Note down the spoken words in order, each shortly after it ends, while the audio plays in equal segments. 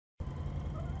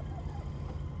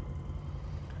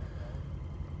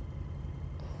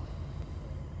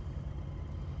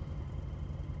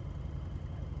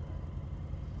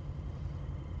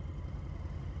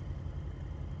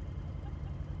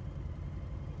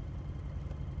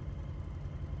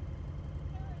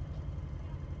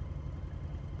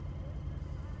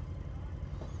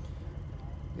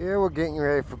Yeah, we're getting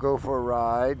ready to go for a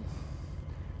ride.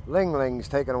 Ling's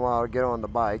taking a while to get on the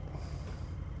bike.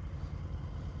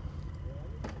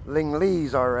 Ling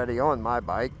Lee's already on my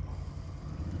bike.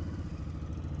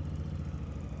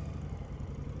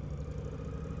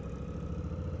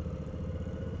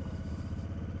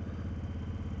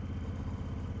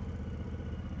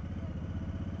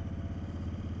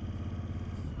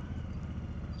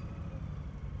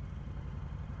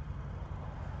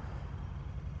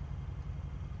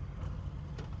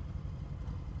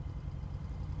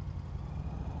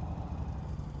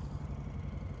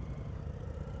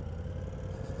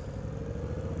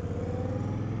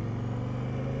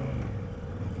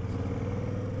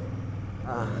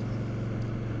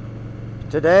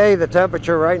 Today the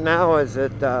temperature right now is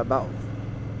at about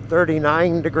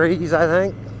 39 degrees, I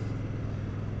think.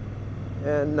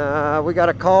 And we got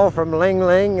a call from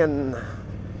Ling and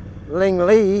Ling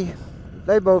Lee.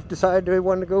 They both decided they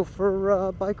wanted to go for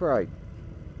a bike ride.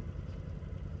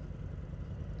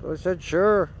 So I said,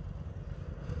 sure.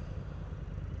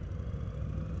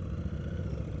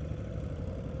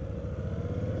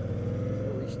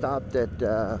 We stopped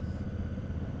at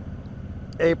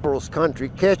April's Country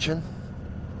Kitchen.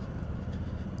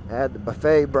 Had the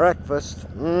buffet breakfast.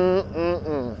 I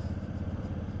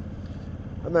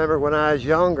remember when I was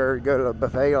younger, to go to a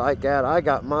buffet like that, I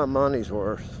got my money's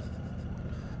worth.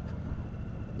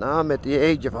 Now I'm at the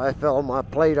age, if I fill my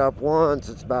plate up once,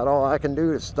 it's about all I can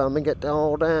do to stomach it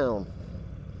all down.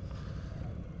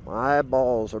 My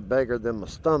eyeballs are bigger than my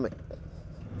stomach.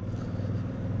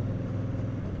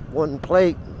 One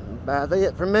plate, about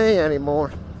it for me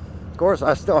anymore. Of course,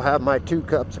 I still have my 2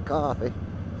 cups of coffee.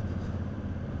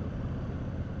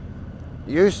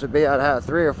 Used to be I'd have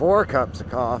 3 or 4 cups of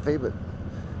coffee, but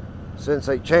since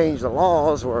they changed the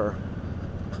laws where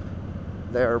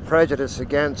they're prejudiced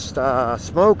against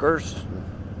smokers,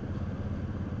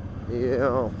 you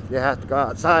know, you have to go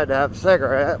outside to have a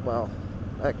cigarette. Well,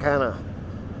 that kind of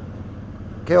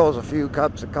kills a few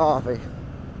cups of coffee.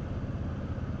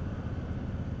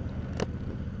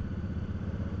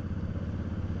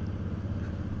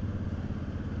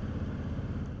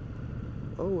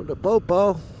 Oh, the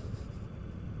popo.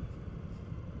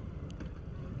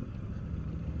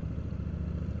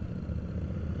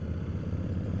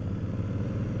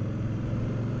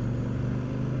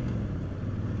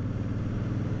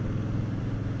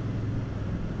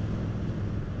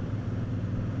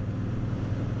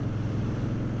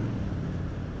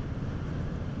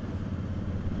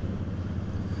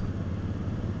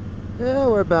 Yeah,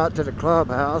 we're about to the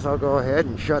clubhouse. I'll go ahead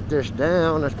and shut this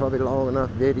down. That's probably long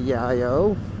enough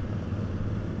video.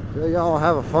 So y'all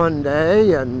have a fun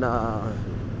day and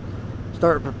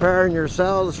start preparing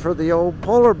yourselves for the old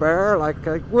polar bear like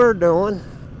we're doing.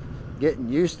 Getting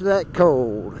used to that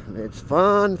cold. It's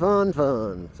fun.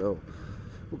 So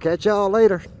we'll catch y'all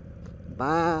later.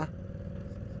 Bye.